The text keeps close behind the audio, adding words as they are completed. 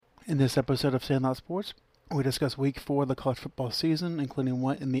In this episode of Sandlot Sports, we discuss week 4 of the college football season, including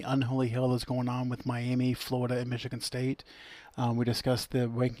what in the unholy hell is going on with Miami, Florida, and Michigan State. We discuss the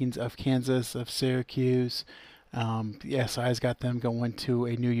rankings of Kansas, of Syracuse. The SI's got them going to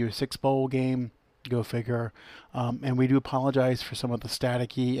a New Year's Six Bowl game. Go figure. And we do apologize for some of the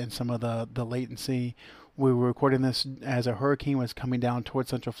staticky and some of the latency. We were recording this as a hurricane was coming down towards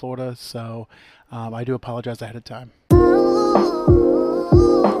Central Florida, so I do apologize ahead of time.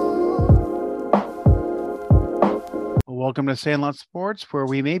 Welcome to Sandlot Sports, where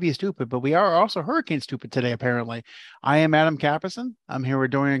we may be stupid, but we are also hurricane stupid today, apparently. I am Adam Capison. I'm here with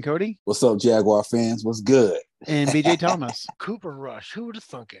Dorian Cody. What's up, Jaguar fans? What's good? And BJ Thomas. Cooper Rush. Who would have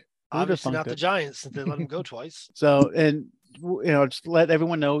thunk it? Who'd have Obviously thunk not the it? Giants, since they let him go twice. So, and just let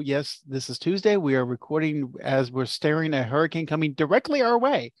everyone know, yes, this is Tuesday. We are recording as we're staring at a hurricane coming directly our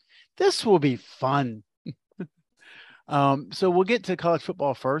way. This will be fun. So we'll get to college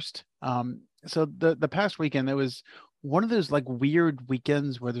football first. So the past weekend, there was one of those like weird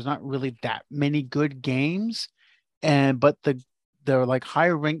weekends where there's not really that many good games, but the like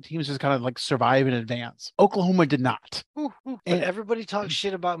higher ranked teams just kind of like survive in advance. Oklahoma did not. But everybody talks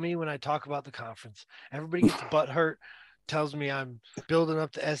shit about me when I talk about the conference. Everybody gets butt hurt, tells me I'm building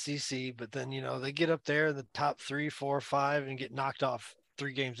up the SEC, but then they get up there in the top 3, 4, 5 and get knocked off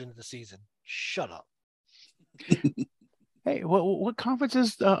 3 games into the season. Shut up. Hey, what conference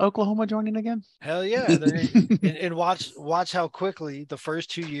is Oklahoma joining again? Hell yeah! And watch how quickly the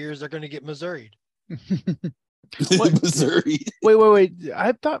first 2 years they're going to get Missouri. Missouri. Wait.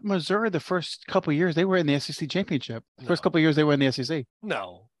 I thought Missouri the first couple of years they were in the SEC championship. The first couple of years they were in the SEC.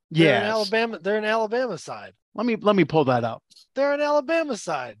 No. Yeah. They're in Alabama side. Let me pull that up. They're in Alabama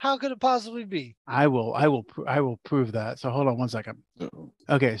side. How could it possibly be? I will prove that. So hold on one second.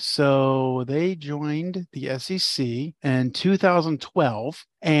 Okay, so they joined the SEC in 2012,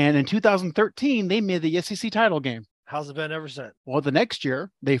 and in 2013 they made the SEC title game. How's it been ever since? Well, the next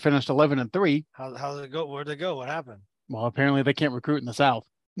year they finished 11-3. How did it go? Where'd they go? What happened? Well, apparently they can't recruit in the South.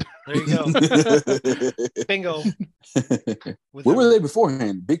 There you go. Bingo. Where were they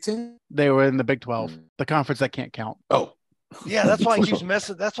beforehand? Big Ten? They were in the Big 12, the conference that can't count. Oh. Yeah, that's why he keeps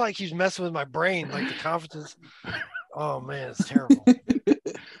messing. That's why he keeps messing with my brain. Like the conferences. Oh man, it's terrible.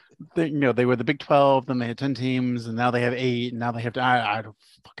 They were the Big 12, then they had 10 teams, and now they have 8, and now they have to. I don't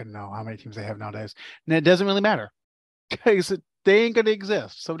fucking know how many teams they have nowadays, and it doesn't really matter because they ain't gonna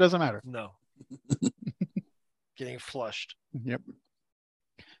exist, so it doesn't matter. No. Getting flushed. Yep.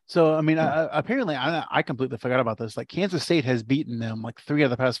 So I mean, apparently, I completely forgot about this. Like Kansas State has beaten them like 3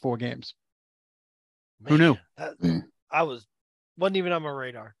 of the past 4 games. Man, Who knew? I wasn't even on my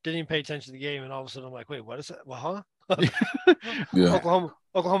radar. Didn't even pay attention to the game, and all of a sudden I'm like, wait, what is that? Well, huh? Yeah.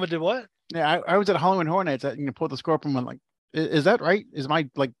 Oklahoma did what? Yeah, I was at Halloween Hornets. Pulled the score up and went like, is that right? Is my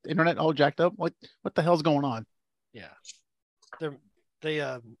like internet all jacked up? What the hell's going on? Yeah, they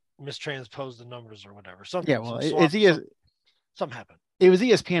mistransposed the numbers or whatever. Something. Yeah, well, something happened. It was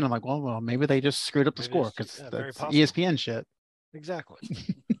ESPN. I'm like, well, maybe they just screwed up the score because that's ESPN shit. Exactly.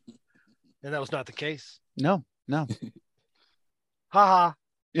 And that was not the case. No. Ha.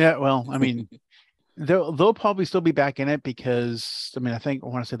 Yeah, well, I mean, they'll probably still be back in it because I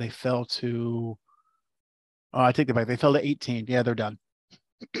want to say they fell to. Oh, I take it back. They fell to 18. Yeah, they're done.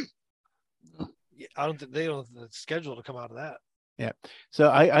 Yeah, I don't think they don't have the schedule to come out of that. Yeah. So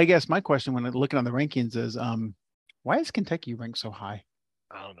I guess my question when looking on the rankings is, why is Kentucky ranked so high?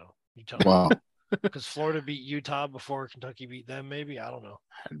 I don't know. You tell me. Wow. Because Florida beat Utah before Kentucky beat them, maybe? I don't know.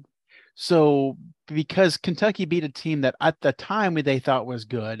 So because Kentucky beat a team that at the time they thought was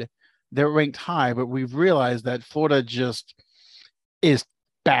good, they're ranked high, but we've realized that Florida just is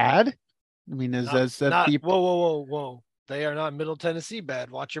bad. I mean, Whoa. They are not Middle Tennessee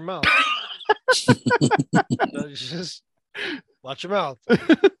bad. Watch your mouth. Just watch your mouth.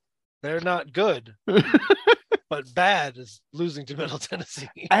 They're not good. But bad is losing to Middle Tennessee.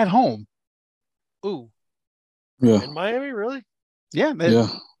 At home. Ooh. Yeah. In Miami, really? Yeah.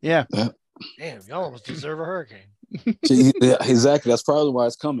 Yeah. Damn, y'all almost deserve a hurricane. Yeah, exactly. That's probably why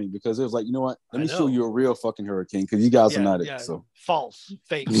it's coming, because it was like, you know what? Let me show you a real fucking hurricane, because you guys are not it. So false,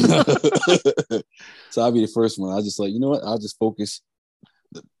 fake. So I'll be the first one. I was just like, you know what? I'll just focus.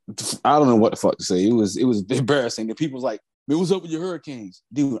 I don't know what the fuck to say. It was embarrassing. The people was like, man, what's up with your hurricanes?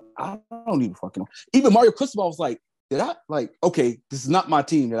 Dude, I don't even fucking know. Even Mario Cristobal was like, okay, this is not my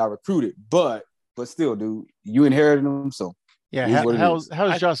team that I recruited, but still, dude, you inherited them, so yeah. How's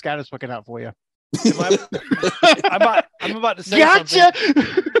Josh Gaddis working out for you? I'm about to say gotcha.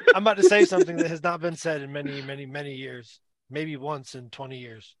 Something. I'm about to say something that has not been said in many, many, many years. Maybe once in 20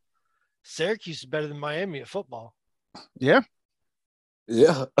 years. Syracuse is better than Miami at football. Yeah.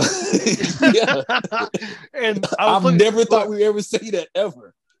 Yeah. Yeah. And I've never thought we ever say that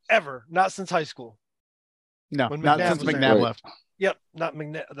ever, not since high school. No, When not McNabb since was there. McNabb Right. left. Yep, not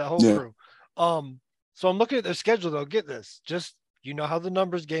McNabb, the whole Yeah. crew. So I'm looking at their schedule though. Get this, just you know how the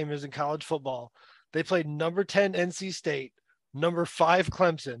numbers game is in college football. They played number 10 NC State, number 5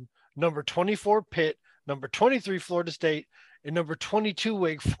 Clemson, number 24 Pitt, number 23 Florida State, and number 22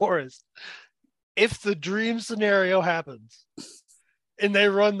 Wake Forest. If the dream scenario happens and they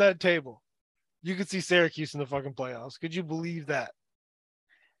run that table, you could see Syracuse in the fucking playoffs. Could you believe that?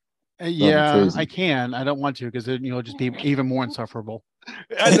 Yeah, crazy. I can. I don't want to because it'll just be even more insufferable.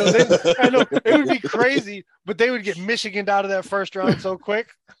 I know it would be crazy, but they would get Michigan out of that first round so quick.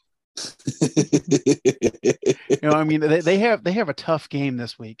 I mean, they have a tough game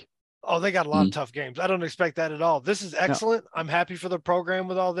this week. Oh, they got a lot of tough games. I don't expect that at all. This is excellent. No. I'm happy for the program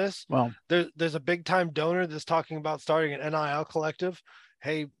with all this. Well, there's a big time donor that's talking about starting an NIL collective.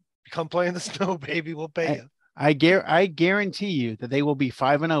 Hey, come play in the snow, baby. We'll pay you. I guarantee you that they will be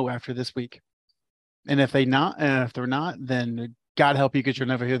 5-0 after this week. And if they're not, then God help you because you'll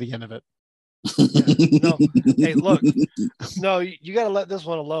never hear the end of it. Yeah, no. Hey, look, no, you got to let this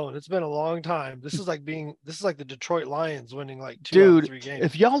one alone. It's been a long time. This is like the Detroit Lions winning like 2 out of 3 games.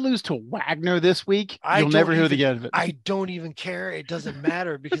 If y'all lose to Wagner this week, you'll never hear the end of it. I don't even care. It doesn't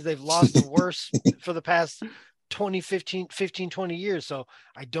matter because they've lost the worst for the past 15, 20 years. So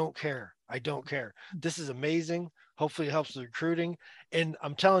I don't care. This is amazing. Hopefully it helps the recruiting. And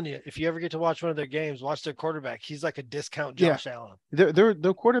I'm telling you, if you ever get to watch one of their games, watch their quarterback. He's like a discount Josh Allen. Their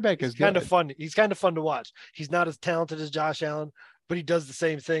quarterback is kind of fun. He's kind of fun to watch. He's not as talented as Josh Allen, but he does the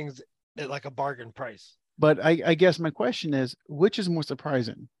same things at like a bargain price. But I guess my question is, which is more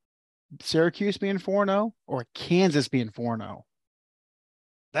surprising? Syracuse being 4-0 or Kansas being 4-0?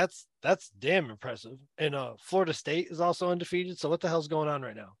 That's damn impressive. And Florida State is also undefeated. So what the hell's going on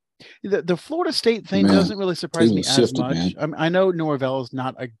right now? The Florida State thing doesn't really surprise me as much. I know Norvell is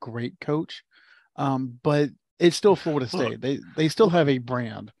not a great coach, but it's still Florida State. They still have a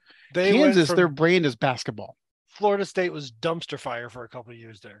brand. Kansas, their brand is basketball. Florida State was dumpster fire for a couple of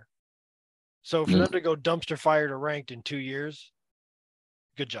years there. So for them to go dumpster fire to ranked in 2 years,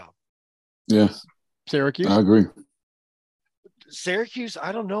 good job. Yes. Syracuse? I agree. Syracuse,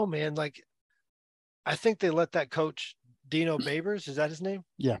 I don't know, man. Like, I think they let that coach, Dino Babers, is that his name?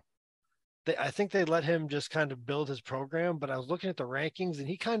 Yeah. I think they let him just kind of build his program, but I was looking at the rankings and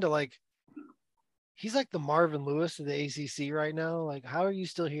he kind of like, he's like the Marvin Lewis of the ACC right now. Like, how are you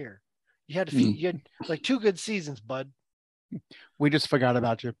still here? You had like 2 good seasons, bud. We just forgot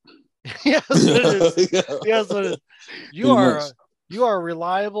about you. Yes, it is. Yes, it is. You are a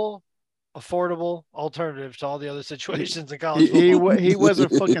reliable, affordable alternative to all the other situations in college football. He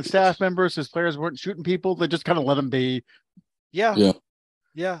wasn't fucking staff members. His players weren't shooting people. They just kind of let him be. Yeah.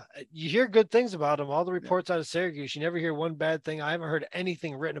 You hear good things about him. All the reports out of Syracuse, you never hear one bad thing. I haven't heard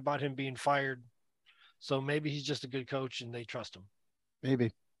anything written about him being fired. So maybe he's just a good coach and they trust him.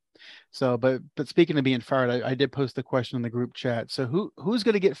 Maybe. So, but speaking of being fired, I did post the question in the group chat. So who's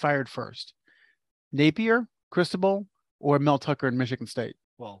going to get fired first? Napier, Cristobal, or Mel Tucker in Michigan State?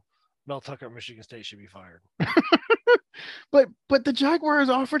 Well, Mel Tucker at Michigan State should be fired. but the Jaguars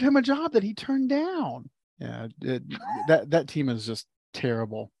offered him a job that he turned down. Yeah, that team is just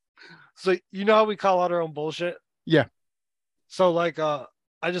terrible. So you know how we call out our own bullshit? Yeah. So like I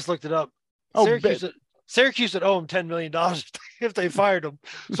just looked it up. Syracuse would owe him $10 million if they fired him.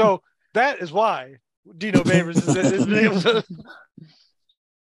 So that is why Dino Babers has been able to.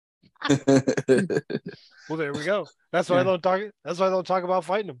 Well, there we go. That's why I don't talk. That's why I don't talk about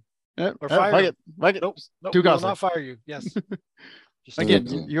fighting him or firing him. Like it. Nope. Too will not fire you. Yes. Again,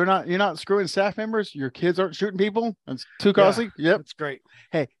 you're not screwing staff members. Your kids aren't shooting people. That's too costly. Yep, that's great.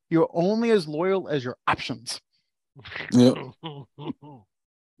 Hey, you're only as loyal as your options. Yep.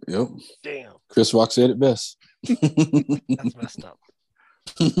 Yep. Damn. Chris Rock said it best. That's messed up.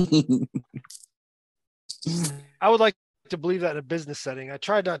 I would like to believe that in a business setting. I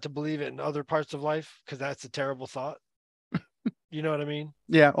tried not to believe it in other parts of life because that's a terrible thought. You know what I mean?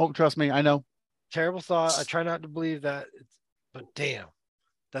 Yeah. Oh, trust me, I know. Terrible thought. I try not to believe that. But damn,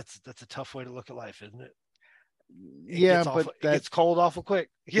 that's a tough way to look at life, isn't it? It gets cold awful quick.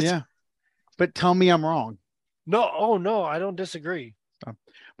 Yeah. But tell me I'm wrong. No, I don't disagree.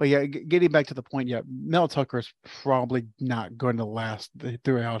 But yeah, getting back to the point, Mel Tucker is probably not going to last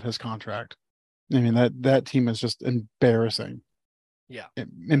throughout his contract. I mean, that team is just embarrassing. Yeah.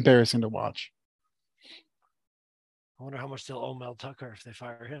 Embarrassing to watch. I wonder how much they'll owe Mel Tucker if they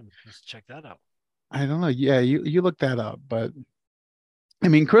fire him. Let's check that out. I don't know. Yeah, you look that up. But, I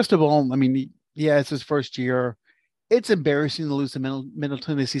mean, Cristobal, it's his first year. It's embarrassing to lose to Middle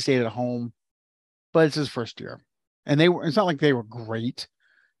Tennessee State at home, but it's his first year, and it's not like they were great,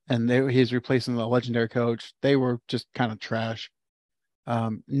 and he's replacing the legendary coach. They were just kind of trash.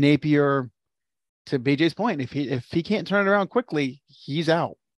 Napier, to BJ's point, if he can't turn it around quickly, he's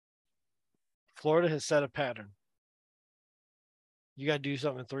out. Florida has set a pattern. You got to do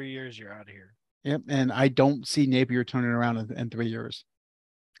something in 3 years, you're out of here. Yep, and I don't see Napier turning around in 3 years.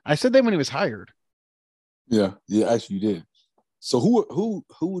 I said that when he was hired. Yeah, actually you did. So who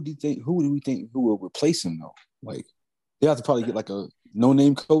would you think? Who do we think who will replace him though? Like they have to probably get like a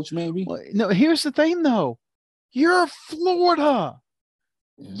no-name coach, maybe. Well, no, here's the thing though. You're Florida.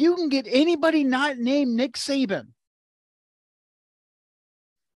 Yeah. You can get anybody not named Nick Saban.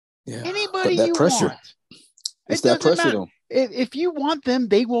 Yeah, anybody but that you pressure. want. It's that pressure matter. Though. If you want them,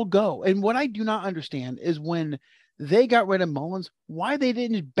 they will go. And what I do not understand is when they got rid of Mullins, why they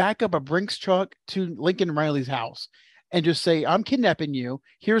didn't back up a Brinks truck to Lincoln Riley's house and just say, "I'm kidnapping you.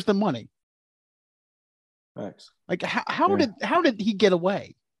 Here's the money." Thanks. Like how did he get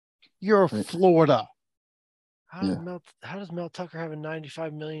away? You're right. Florida. How does Mel Tucker have a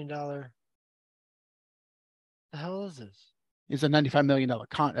 $95 million? The hell is this? It's a $95 million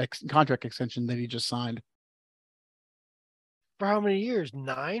contract extension that he just signed. For how many years?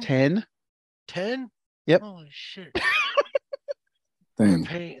 9? 10. 10? Yep. Holy shit.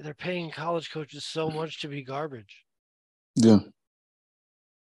 They're paying college coaches so much to be garbage. Yeah.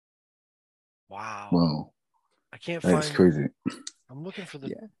 Wow. I can't find. That's crazy. I'm looking for the.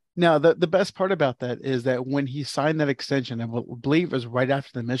 Yeah. Now, the best part about that is that when he signed that extension, I believe it was right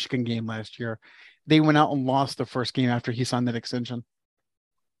after the Michigan game last year, they went out and lost the first game after he signed that extension.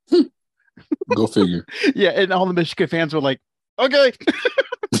 Go figure. Yeah, and all the Michigan fans were like, okay.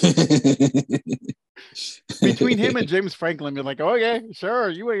 Between him and James Franklin, you're like, okay, sure.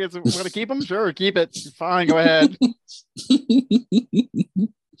 You want to keep him? Sure, keep it. Fine, go ahead.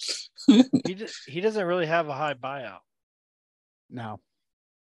 He doesn't really have a high buyout. No.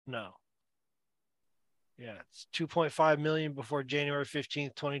 Yeah, it's $2.5 million before January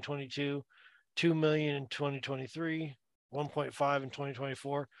 15th, 2022, $2 million in 2023, 1.5 in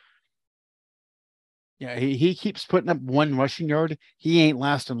 2024. Yeah, he keeps putting up one rushing yard. He ain't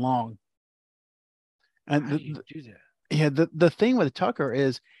lasting long. And how do you do that? Yeah, the thing with Tucker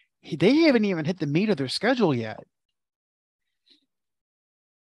is they haven't even hit the meat of their schedule yet.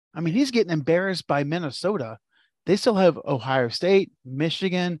 I mean, he's getting embarrassed by Minnesota. They still have Ohio State,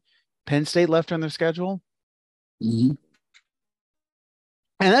 Michigan, Penn State left on their schedule. Mm-hmm.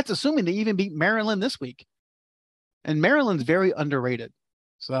 And that's assuming they even beat Maryland this week. And Maryland's very underrated.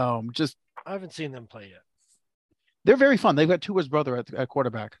 So I haven't seen them play yet. They're very fun. They've got Tua's brother at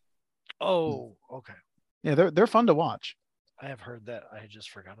quarterback. Oh, okay. Yeah, they're fun to watch. I have heard that. I just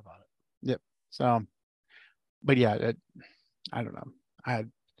forgot about it. Yep. So, but yeah, I don't know.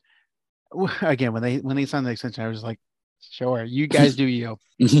 Again, when they signed the extension, I was like, sure, you guys do you.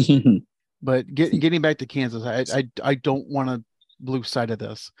 But getting back to Kansas, I don't want to lose sight of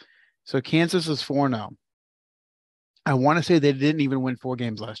this. So Kansas is 4-0. I want to say they didn't even win 4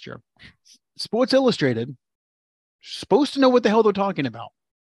 games last year. Sports Illustrated, supposed to know what the hell they're talking about.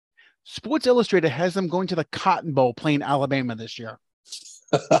 Sports Illustrated has them going to the Cotton Bowl playing Alabama this year.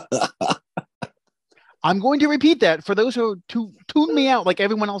 I'm going to repeat that for those who tune me out like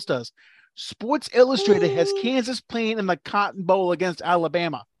everyone else does. Sports Illustrated has Kansas playing in the Cotton Bowl against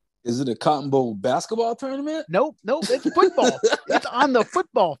Alabama. Is it a Cotton Bowl basketball tournament? Nope. It's football. It's on the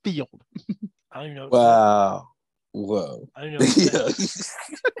football field. I don't even know. Wow. Whoa. I don't know. I'm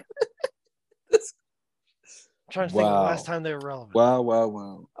trying to think of the last time they were relevant.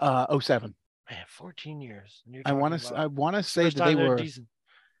 Wow. 07. Man, 14 years. I want to say that they were decent.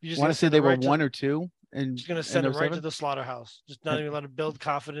 You want to say they were 1 or 2. And just going to send them right to the slaughterhouse. Just not even let them build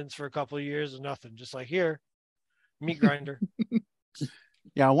confidence for a couple of years or nothing. Just like, here, meat grinder.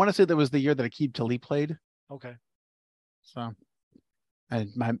 Yeah, I want to say that was the year that Aqib Talib played. Okay. So, and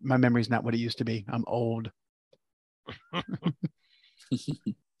my memory's not what it used to be. I'm old.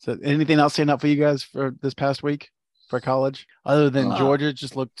 So, anything else stand out for you guys for this past week for college, other than Georgia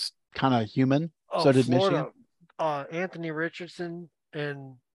just looked kind of human? So did Florida, Michigan. Anthony Richardson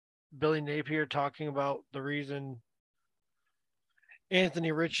and Billy Napier talking about the reason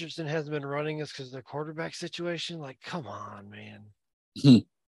Anthony Richardson hasn't been running is because of the quarterback situation. Like, come on, man.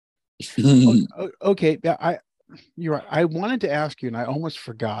 Okay, yeah, you're right. I wanted to ask you, and I almost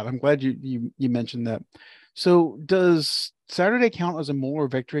forgot. I'm glad you mentioned that. So, does Saturday count as a moral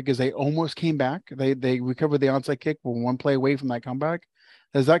victory because they almost came back? They recovered the onside kick, were one play away from that comeback.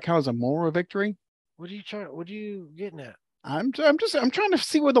 Does that count as a moral victory? What are you getting at? I'm trying to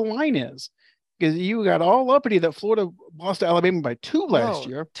see where the line is, Because you got all uppity that Florida lost to Alabama by 2 last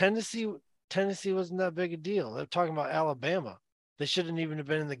year. Tennessee wasn't that big a deal. They're talking about Alabama. They shouldn't even have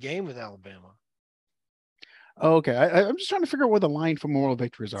been in the game with Alabama. Oh, okay. I'm just trying to figure out where the line for moral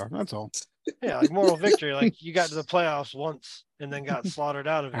victories are. That's all. Yeah, like moral victory. Like you got to the playoffs once and then got slaughtered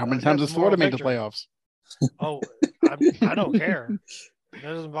out of it. How many Like, times that's has a moral Florida made the victory. playoffs? Oh, I don't care. That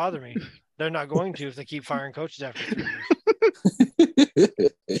doesn't bother me. They're not going to if they keep firing coaches after 3 years.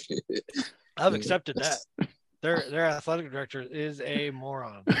 I've accepted that. Their athletic director is a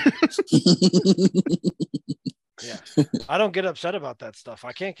moron. Yeah. I don't get upset about that stuff.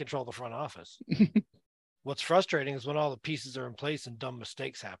 I can't control the front office. What's frustrating is when all the pieces are in place and dumb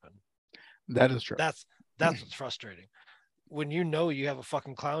mistakes happen. That is true. That's what's frustrating. When you know you have a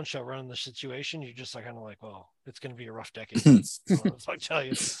fucking clown show running the situation, you're just like kind of like, well, it's going to be a rough decade. I don't know what to tell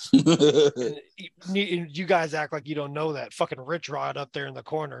you. You guys act like you don't know that. Fucking Rich Rod up there in the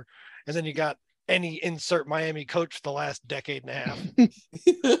corner, and then you got any insert Miami coach for the last decade and a half.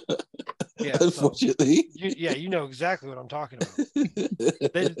 Yeah, unfortunately. So you know exactly what I'm talking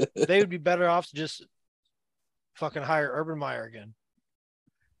about. They would be better off to just fucking hire Urban Meyer again.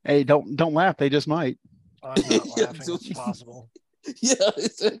 Hey, don't laugh. They just might. I'm not laughing. It's possible. Yeah,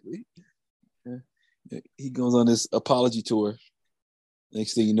 exactly. Yeah. He goes on this apology tour.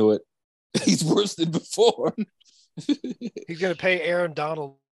 Next thing you know it, he's worse than before. He's gonna pay Aaron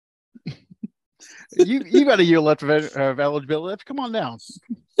Donald. You got a year left of eligibility. Come on down.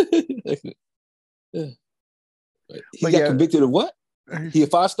 He got convicted of what? He a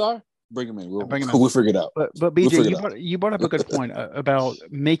 5-star? Bring him in. We'll figure it out. But BJ, you brought up a good point about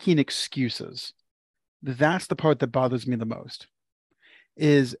making excuses. That's the part that bothers me the most.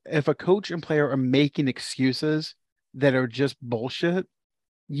 Is if a coach and player are making excuses that are just bullshit,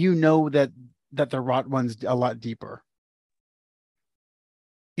 you know that the rot runs a lot deeper.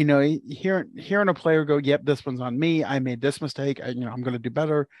 You know, hearing a player go, "Yep, this one's on me. I made this mistake. I'm going to do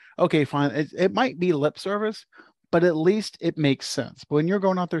better." Okay, fine. It might be lip service, but at least it makes sense. But when you're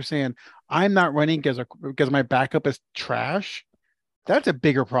going out there saying, "I'm not running because my backup is trash," that's a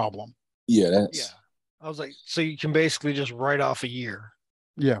bigger problem. Yeah, I was like, so you can basically just write off a year.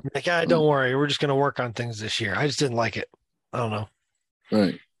 Yeah. Like, don't worry, we're just going to work on things this year. I just didn't like it. I don't know.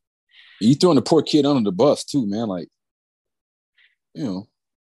 Right. You throwing the poor kid under the bus too, man. Like,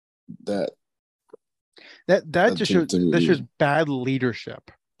 that just shows bad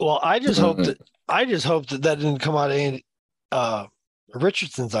leadership. Well, I just hope that didn't come out of Andy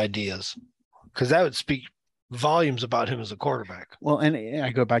Richardson's ideas, because that would speak volumes about him as a quarterback. Well, and I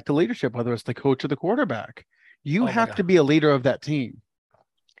go back to leadership, whether it's the coach or the quarterback. You have to be a leader of that team.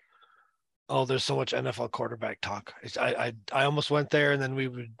 Oh, there's so much NFL quarterback talk. I almost went there, and then we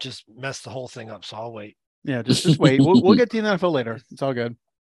would just mess the whole thing up. So I'll wait. Yeah, just wait. We'll get to the NFL later. It's all good.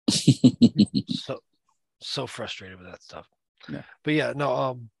 So frustrated with that stuff. Yeah. But yeah,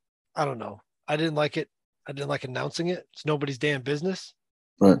 no, I don't know. I didn't like it. I didn't like announcing it. It's nobody's damn business.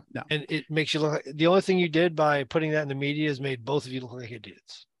 Right. No. And it makes you look like the only thing you did by putting that in the media is made both of you look like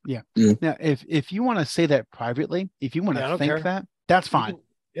idiots. Yeah. Now, if you want to say that privately, if you want to think that, that's fine.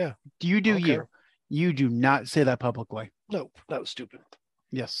 Yeah. You do you. You do not say that publicly. No, that was stupid.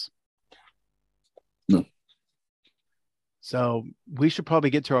 Yes. No. So we should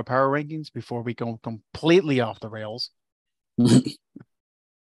probably get to our power rankings before we go completely off the rails.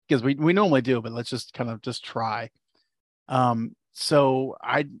 Because we normally do, but let's just kind of just try. So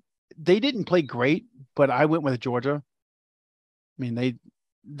they didn't play great, but I went with Georgia. I mean,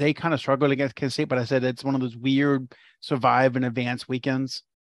 they kind of struggled against Kansas State, but I said it's one of those weird survive and advance weekends.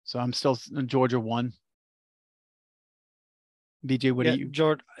 So I'm still Georgia 1. BJ, what do you?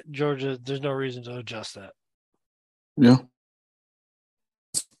 Georgia, there's no reason to adjust that. Yeah.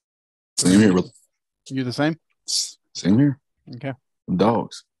 Same here, brother. You the same? Same here. Okay.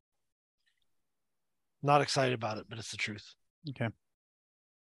 Dogs. Not excited about it, but it's the truth. Okay.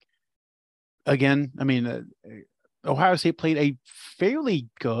 Again, I mean, Ohio State played a fairly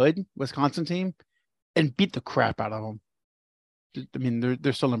good Wisconsin team and beat the crap out of them. I mean,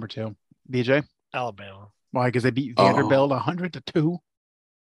 they're still number 2. BJ? Alabama. Why? Because they beat Vanderbilt 100-2.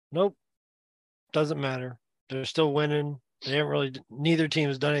 Nope. Doesn't matter. They're still winning. They haven't really. Neither team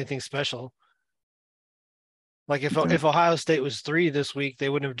has done anything special. Like if Ohio State was 3 this week, they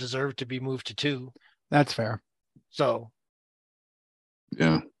wouldn't have deserved to be moved to 2. That's fair. So.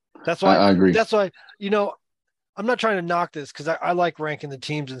 Yeah. That's why I agree. That's why I'm not trying to knock this because I like ranking the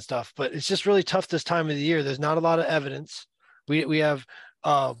teams and stuff, but it's just really tough this time of the year. There's not a lot of evidence. We have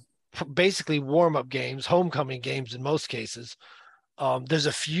basically warm-up games, homecoming games in most cases. There's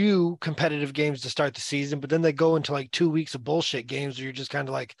a few competitive games to start the season, but then they go into like 2 weeks of bullshit games where you're just kind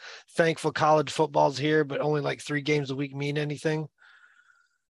of like thankful college football's here, but only like 3 games a week mean anything.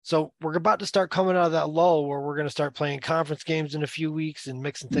 So we're about to start coming out of that lull where we're going to start playing conference games in a few weeks and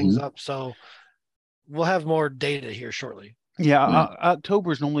mixing things up. So we'll have more data here shortly. Yeah,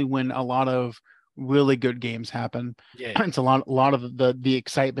 October is normally when a lot of really good games happen. Yeah. It's a lot of the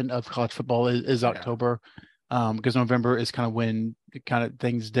excitement of college football is October, because November is kind of when kind of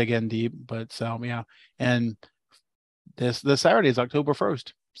things dig in deep. But so yeah, and this Saturday is October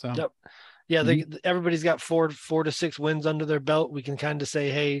 1st. So Yep. Yeah, everybody's got four to 6 wins under their belt. We can kind of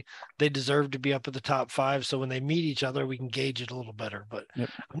say, hey, they deserve to be up at the top 5. So when they meet each other, we can gauge it a little better. But I'm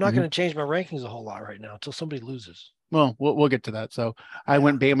not going to change my rankings a whole lot right now until somebody loses. Well, we'll get to that. So I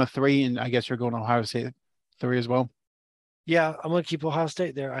went Bama 3, and I guess you're going Ohio State 3 as well. Yeah, I'm going to keep Ohio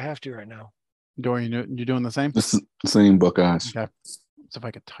State there. I have to right now. Dorian, you're doing the same? The same Buckeyes. Okay. So if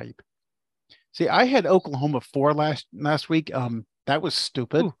I could type. See, I had Oklahoma 4 last week. That was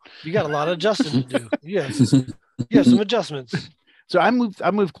stupid. Ooh, you got a lot of adjusting to do. Yeah, some adjustments. So I moved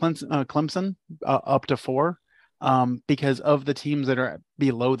Clemson up to 4, because of the teams that are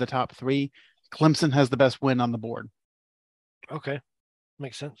below the top 3. Clemson has the best win on the board. Okay,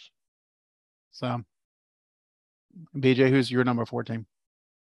 makes sense. So, BJ, who's your number 4 team?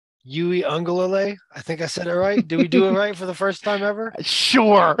 Yui Ungalale. I think I said it right. Did we do it right for the first time ever?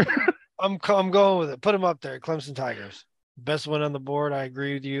 Sure. I'm going with it. Put them up there. Clemson Tigers. Best one on the board. I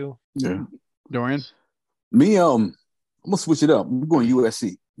agree with you. Yeah. Dorian? Me, I'm gonna switch it up. I'm going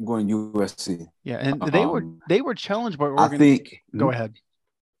USC. Yeah, and they were challenged by Oregon. I think. Go ahead.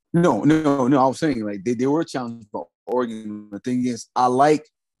 No. I was saying like they were challenged by Oregon. The thing is, I like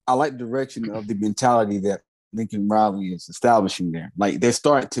the direction of the mentality that Lincoln Riley is establishing there. Like they're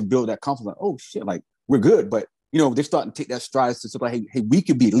starting to build that confidence. Like, oh shit, like we're good, but they're starting to take that stride to stuff like, hey, we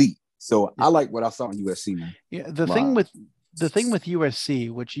could be elite. So I like what I saw in USC, man. Yeah, the thing with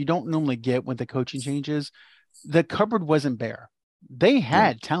USC, which you don't normally get with the coaching changes, the cupboard wasn't bare. They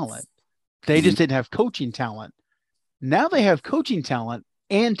had talent. They just didn't have coaching talent. Now they have coaching talent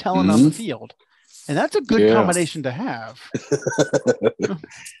and talent on the field. And that's a good combination to have.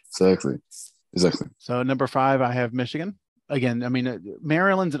 Exactly. So number 5, I have Michigan. Again, I mean,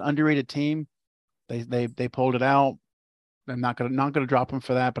 Maryland's an underrated team. They pulled it out. I'm not gonna drop them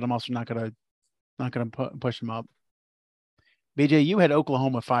for that, but I'm also not gonna push them up. BJ, you had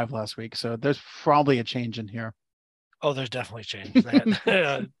Oklahoma 5 last week, so there's probably a change in here. Oh, there's definitely change.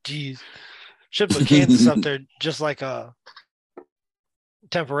 Jeez, should put Kansas up there just like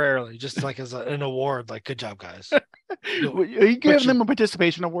temporarily, just like as an award. Like, good job, guys. Are you giving them a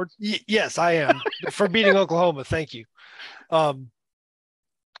participation award? Yes, I am for beating Oklahoma. Thank you. Yeah,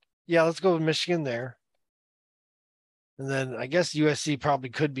 let's go with Michigan there. And then I guess USC probably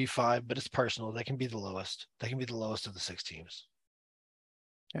could be 5, but it's personal. They can be the lowest. They can be the lowest of the 6 teams.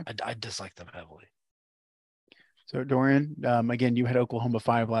 Okay. I dislike them heavily. So Dorian, again, you had Oklahoma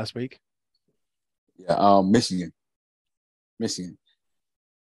 5 last week. Yeah, Michigan.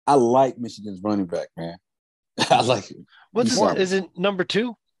 I like Michigan's running back, man. I like it. Is it number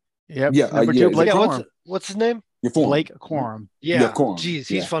 2? Yep. Yeah, number 2, Blake Corum. What's his name? Blake Corum. Yeah, Corum. Geez,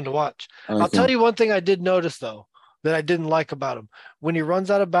 he's fun to watch. I'll tell you one thing I did notice though that I didn't like about him. When he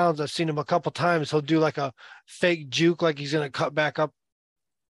runs out of bounds, I've seen him a couple times. He'll do like a fake juke, like he's going to cut back up.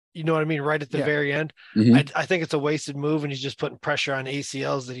 You know what I mean? Right at the very end. I think it's a wasted move, and he's just putting pressure on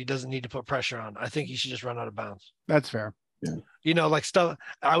ACLs that he doesn't need to put pressure on. I think he should just run out of bounds. That's fair. Yeah. Like stuff.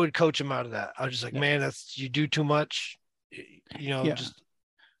 I would coach him out of that. I was just like, man, you do too much. Just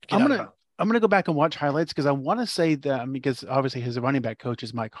get out of bounds. I'm gonna go back and watch highlights because I want to say that because obviously his running back coach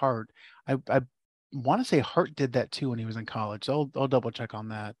is Mike Hart. I want to say Hart did that too when he was in college. So I'll double check on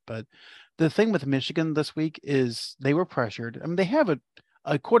that. But the thing with Michigan this week is they were pressured. I mean, they have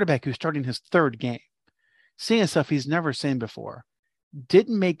a quarterback who's starting his 3rd game, seeing stuff he's never seen before.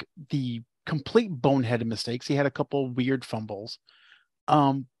 Didn't make the complete boneheaded mistakes. He had a couple weird fumbles,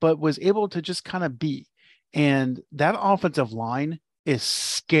 but was able to just kind of be. And that offensive line is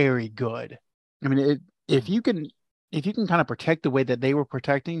scary good. I mean, if you can kind of protect the way that they were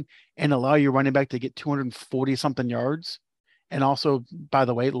protecting and allow your running back to get 240 something yards, and also, by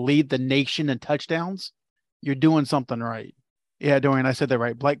the way, lead the nation in touchdowns, you're doing something right. Yeah, Dorian, I said that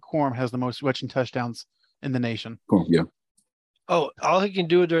right. Blake Corum has the most rushing touchdowns in the nation. Cool. Yeah. Oh, all he can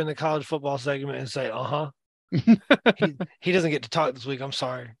do during the college football segment is say, he doesn't get to talk this week. I'm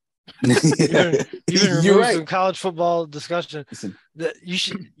sorry. You've been removed from college football discussion. That you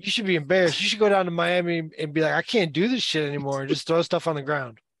should be embarrassed. You should go down to Miami and be like, I can't do this shit anymore, and just throw stuff on the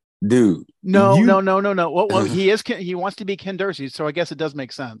ground. dude. No. you- Well, he wants to be Ken Dorsey, so I guess it does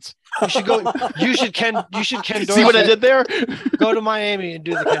make sense. You should go. You should Ken Dorsey. See what I did there? Go to Miami and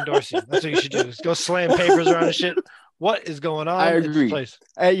do the Ken Dorsey. That's what you should do. Is go slam papers around and shit. What is going on I in this agree. place?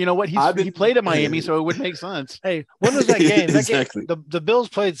 Hey, you know what? I've He been- played at Miami, so it would make sense. Hey, when was that game? That Exactly. game. The Bills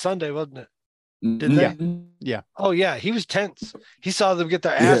played Sunday, wasn't it? Did they? Yeah. Oh yeah, he was tense. He saw them get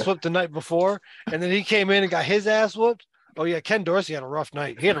their ass Yeah. whooped the night before, and then he came in and got his ass whooped. Oh yeah, Ken Dorsey had a rough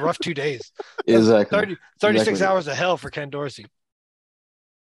night. He had a rough 2 days. Exactly. 36 Exactly. hours of hell for Ken Dorsey.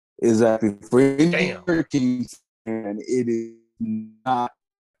 Exactly. For any Damn. Hurricanes fan, it is not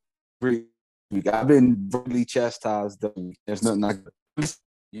great. I've been verbally chastised. There's nothing like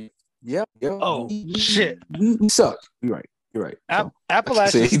yeah. Oh, shit. We suck. You're right. So,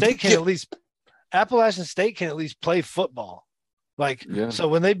 Appalachian say- State can at least play football. Like yeah. so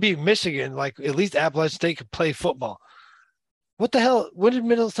when they beat Michigan, like at least Appalachian State could play football. What the hell? When did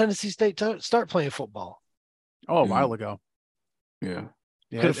Middle Tennessee State start playing football? Oh, a while ago. Yeah.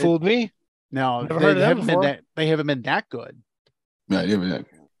 Yeah, Could have fooled me. No, Never heard of them before. They haven't been that good. Yeah.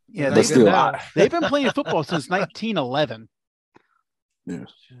 Yeah, But they've, still, they've been playing football since 1911. Yeah.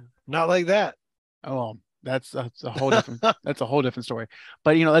 Not like that. Oh, that's a whole different that's a whole different story.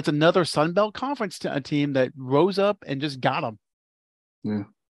 But that's another Sun Belt Conference team that rose up and just got them. Yeah.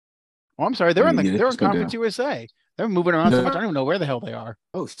 Oh, I'm sorry, they're in Yeah, they're in just went Conference down. USA. They're moving around so Yeah. much. I don't even know where the hell they are.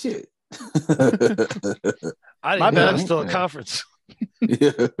 Oh shit. I My didn't know bad. it's still a Yeah. conference.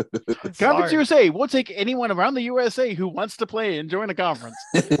 yeah. Conference Sorry. USA. We'll take anyone around the USA who wants to play and join the conference.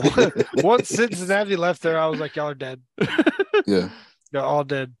 Once Cincinnati left there, I was like, y'all are dead. Yeah. You're all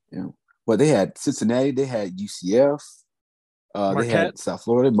dead. Well, they had Cincinnati, they had UCF, they Marquette? had South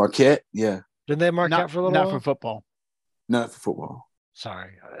Florida, Marquette. Yeah. Didn't they mark Not out for a little not while? for football. Not for football.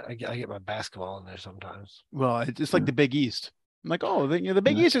 Sorry, I get my basketball in there sometimes. Well, it's just like Yeah. the Big East. I'm like, oh, the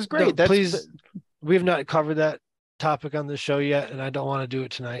Big Yeah. East is great. No, That's please, we have not covered that topic on this show yet, and I don't want to do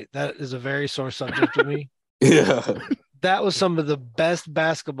it tonight. That is a very sore subject to me. Yeah. That was some of the best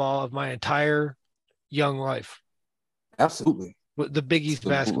basketball of my entire young life. Absolutely. With the Big East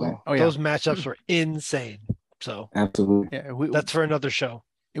Absolutely. basketball. Oh, yeah. Those matchups were insane. So Absolutely. yeah, that's for another show.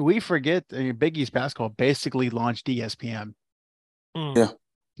 we forget Big East basketball basically launched ESPN. Mm.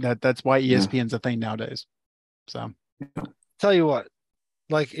 Yeah. That's why ESPN's a thing nowadays. So Tell you what,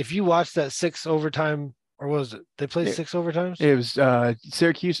 like if you watch that 6 overtime, or what was it? They played Yeah. 6 overtimes? it was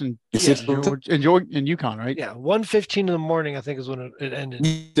Syracuse and Yeah. UConn, right? Yeah, 1:15 in the morning, I think is when it ended.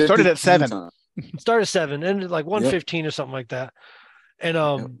 Started at 7. Started 7, ended like 1:15 or something like that.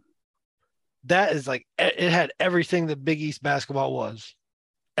 And that is like it had everything that Big East basketball was.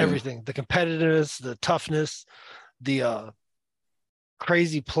 Everything. The competitiveness, the toughness, the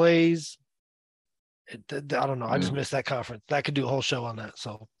crazy plays. I don't know. I just missed that conference. I could do a whole show on that.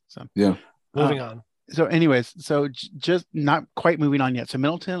 So Yeah. moving on. So anyways, just not quite moving on yet. So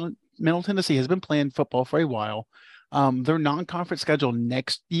Middle Tennessee has been playing football for a while. Their non-conference schedule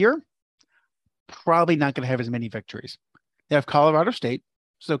next year, probably not going to have as many victories. They have Colorado State,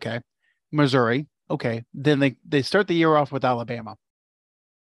 it's okay. Missouri, okay. Then they start the year off with Alabama.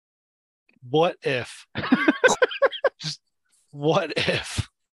 What if? Just what if?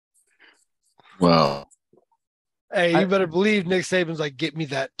 Wow. Hey, you better believe Nick Saban's like, get me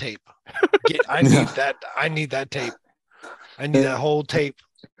that tape. I need that. I need that tape. I need that whole tape.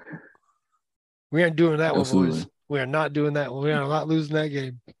 We aren't doing that one, boys. Absolutely. We are not doing that one. We are not losing that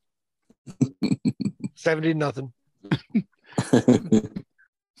game. 70-0.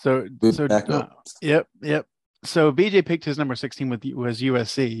 So Good backup. yep. So BJ picked his number 16 was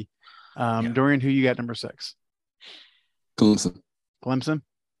USC. Dorian, who you got number 6? Clemson. Clemson.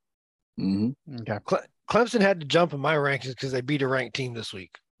 Mm-hmm. Okay. Clemson had to jump in my rankings because they beat a ranked team this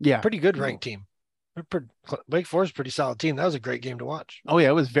week. Yeah. Pretty good ranked team. Wake Forest, pretty solid team. That was a great game to watch. Oh yeah,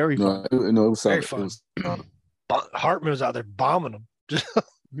 it was very fun. No, it was Very solid. fun. Hartman was out there bombing them.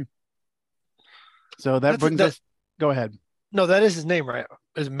 So that brings us. Go ahead. No, that is his name, right?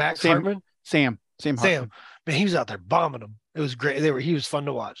 Is Max Hartman? Sam Hartman. Man, he was out there bombing them. It was great. He was fun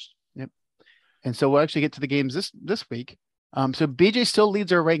to watch. Yep. And so we'll actually get to the games this week. So BJ still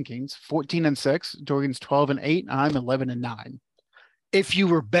leads our rankings, 14-6. Dorian's 12-8. I'm 11-9. If you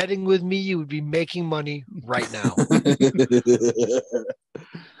were betting with me, you would be making money right now.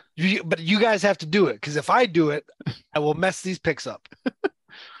 But you guys have to do it, because if I do it, I will mess these picks up.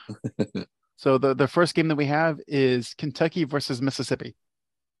 So the first game that we have is Kentucky versus Mississippi.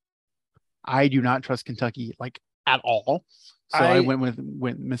 I do not trust Kentucky like at all. So I went with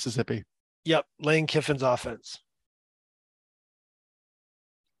Mississippi. Yep, Lane Kiffin's offense.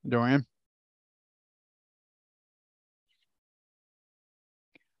 Dorian.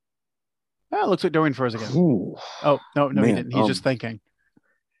 Oh, looks like Dorian froze again. Ooh, Oh, no, he man. didn't. He's just thinking.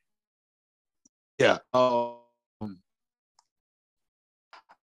 Yeah. I'm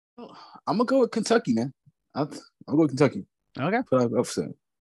gonna go with Kentucky, man. I'll go with Kentucky. Okay. Put out upset.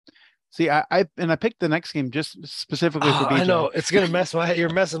 See, I picked the next game just specifically for Oh, I BJ. know it's gonna mess my head. You're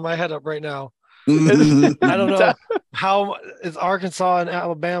messing my head up right now. It's- I don't know how it's Arkansas and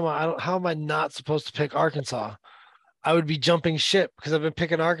Alabama. How am I not supposed to pick Arkansas? I would be jumping ship because I've been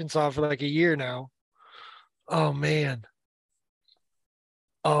picking Arkansas for like a year now. Oh man.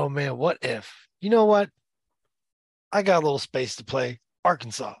 Oh man, what if? You know what? I got a little space to play.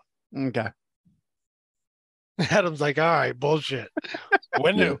 Arkansas. Okay. Adam's like, all right, bullshit.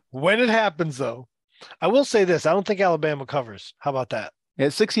 Yeah. When it happens though, I will say this: I don't think Alabama covers. How about that? Yeah,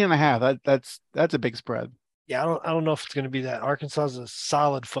 it's 16.5. That's a big spread. Yeah, I don't know if it's going to be that. Arkansas is a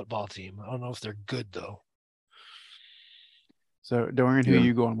solid football team. I don't know if they're good though. So Dorian, who are Yeah.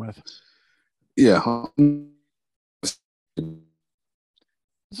 you going with? Yeah. This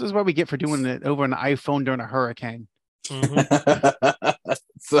is what we get for doing it over an iPhone during a hurricane. Mhm.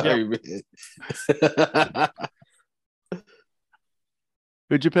 Sorry, man.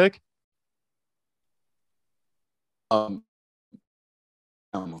 Who'd you pick? um,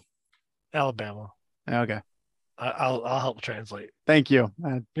 Alabama. Okay. I'll help translate. Thank you.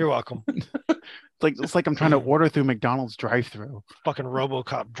 You're welcome. It's like I'm trying to order through McDonald's drive-through. Fucking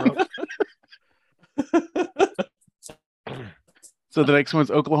RoboCop drunk. So the next one's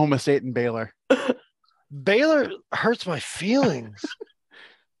Oklahoma State and Baylor. Baylor hurts my feelings.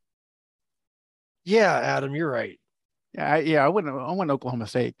 Yeah, Adam, you're right. I went Oklahoma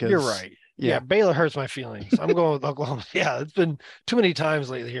State because You're right. Yeah, Baylor hurts my feelings. I'm going with Oklahoma. Yeah, it's been too many times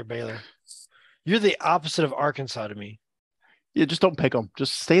lately here, Baylor. You're the opposite of Arkansas to me. Yeah, just don't pick them.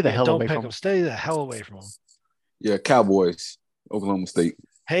 Just stay the hell don't away pick from them. Stay the hell away from them. Yeah, Cowboys, Oklahoma State.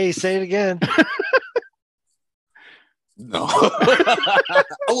 Hey, say it again. No. I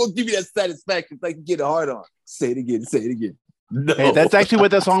won't give you that satisfaction if I can get a hard on. Say it again. Say it again. No. Hey, that's actually what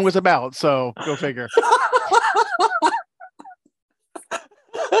that song was about. So go figure.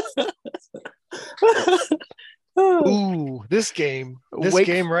 Ooh, this game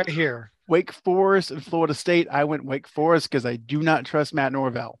right here. Wake Forest and Florida State. I went Wake Forest because I do not trust Matt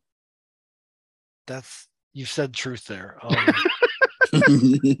Norvell. You said truth there.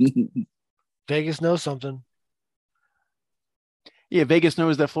 Vegas knows something. Yeah, Vegas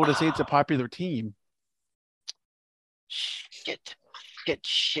knows that Florida State's a popular team. Shit.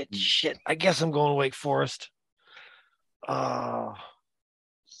 I guess I'm going Wake Forest. So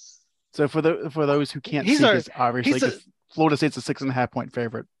for those who can't see this, obviously, Florida State's a 6.5-point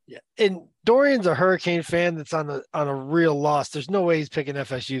favorite. Yeah, and Dorian's a Hurricane fan that's on a real loss. There's no way he's picking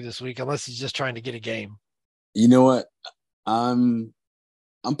FSU this week unless he's just trying to get a game. You know what? I'm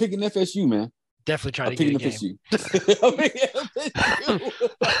picking FSU, man. Definitely trying to get a FSU.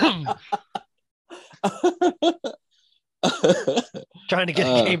 Trying to get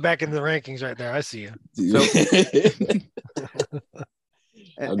a game back in the rankings right there. I see you.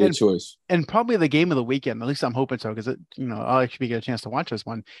 A good choice. And probably the game of the weekend. At least I'm hoping so, because I'll actually get a chance to watch this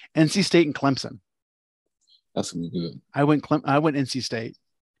one. NC State and Clemson. That's gonna be good. I went NC State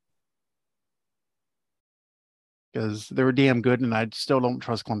because they were damn good, and I still don't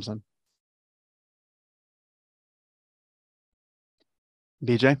trust Clemson.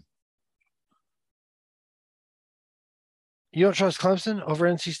 BJ? You don't trust Clemson over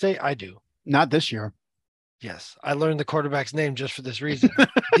NC State? I do. Not this year. Yes. I learned the quarterback's name just for this reason.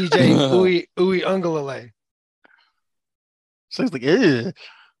 DJ Uwe Ungalale. So it's like, ew.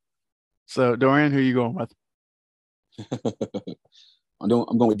 So Dorian, who are you going with? I'm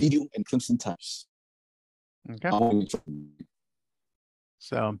going with DU and Clemson Tigers. Okay.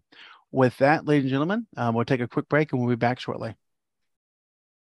 So with that, ladies and gentlemen, we'll take a quick break and we'll be back shortly.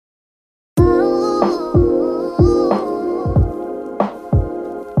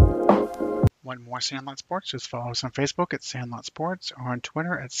 Want more Sandlot Sports? Just follow us on Facebook at Sandlot Sports or on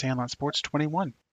Twitter at Sandlot Sports 21.